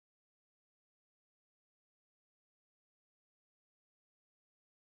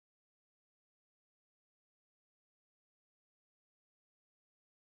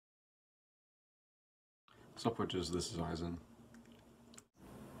Sup witches, this is Eisen.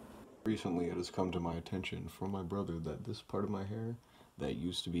 Recently it has come to my attention from my brother that this part of my hair that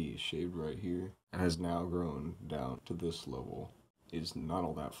used to be shaved right here and has now grown down to this level is not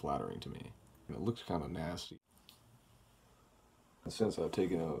all that flattering to me. And it looks kind of nasty. And since I've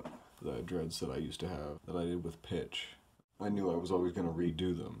taken out the dreads that I used to have, that I did with pitch, I knew I was always going to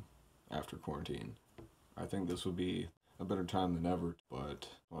redo them after quarantine. I think this would be a better time than ever, but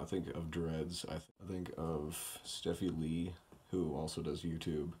when I think of dreads, I think of Steffi Lee, who also does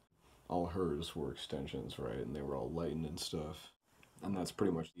YouTube. All hers were extensions, right? And they were all lightened and stuff. And that's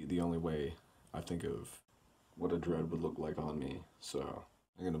pretty much the only way I think of what a dread would look like on me. So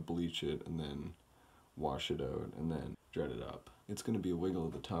I'm gonna bleach it and then wash it out and then dread it up. It's gonna be a wiggle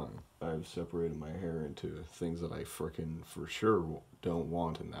of the tongue. I've separated my hair into things that I frickin' for sure don't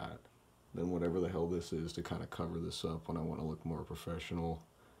want in that. Then whatever the hell this is to kind of cover this up when I want to look more professional.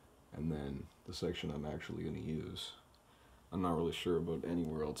 And then the section I'm actually gonna use. I'm not really sure about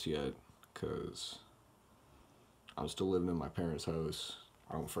anywhere else yet, because I'm still living in my parents' house.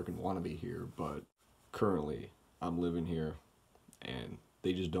 I don't freaking want to be here, but currently I'm living here, and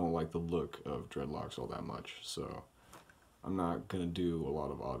they just don't like the look of dreadlocks all that much, so I'm not gonna do a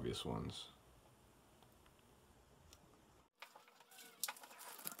lot of obvious ones.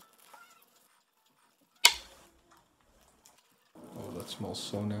 Oh, that smells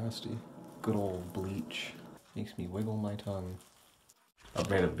so nasty. Good old bleach. Makes me wiggle my tongue. I've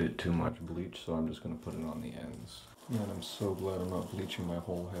made a bit too much bleach, so I'm just gonna put it on the ends. Man, I'm so glad I'm not bleaching my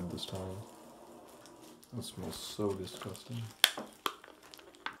whole head this time. That smells so disgusting.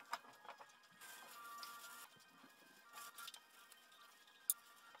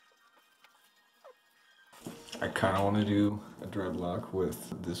 I kind of want to do a dreadlock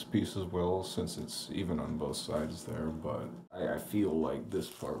with this piece as well, since it's even on both sides there, but I feel like this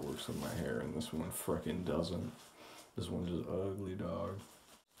part works with my hair and this one frickin' doesn't. This one's just ugly, dog.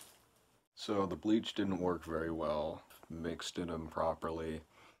 So the bleach didn't work very well, mixed it improperly.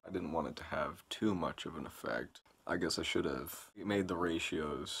 I didn't want it to have too much of an effect. I guess I should have made the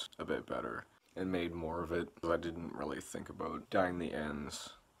ratios a bit better and made more of it. I didn't really think about dyeing the ends.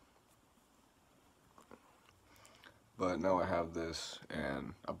 But now I have this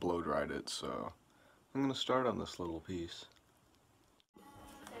and I blow dried it, so I'm gonna start on this little piece.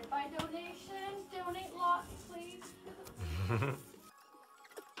 Say by donations, donate lots, please.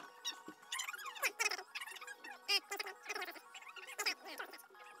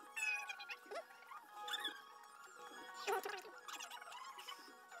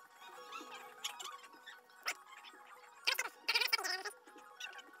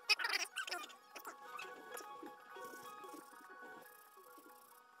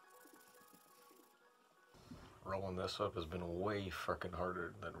 Rolling this up has been way frickin'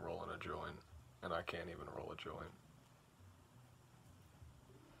 harder than rolling a joint, and I can't even roll a joint.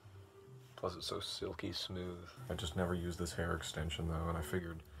 Plus it's so silky smooth. I just never used this hair extension though, and I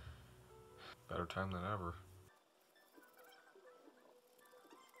figured, better time than ever.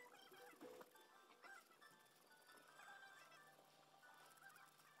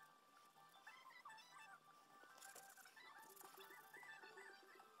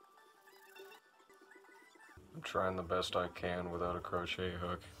 I'm trying the best I can without a crochet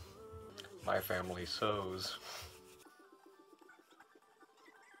hook. My family sews.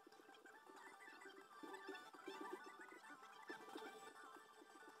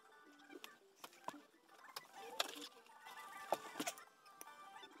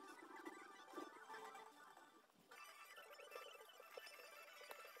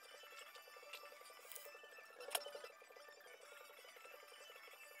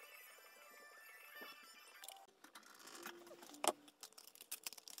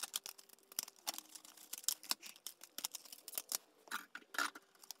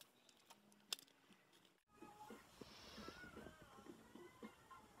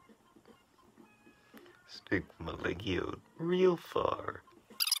 Stick my leggy out real far.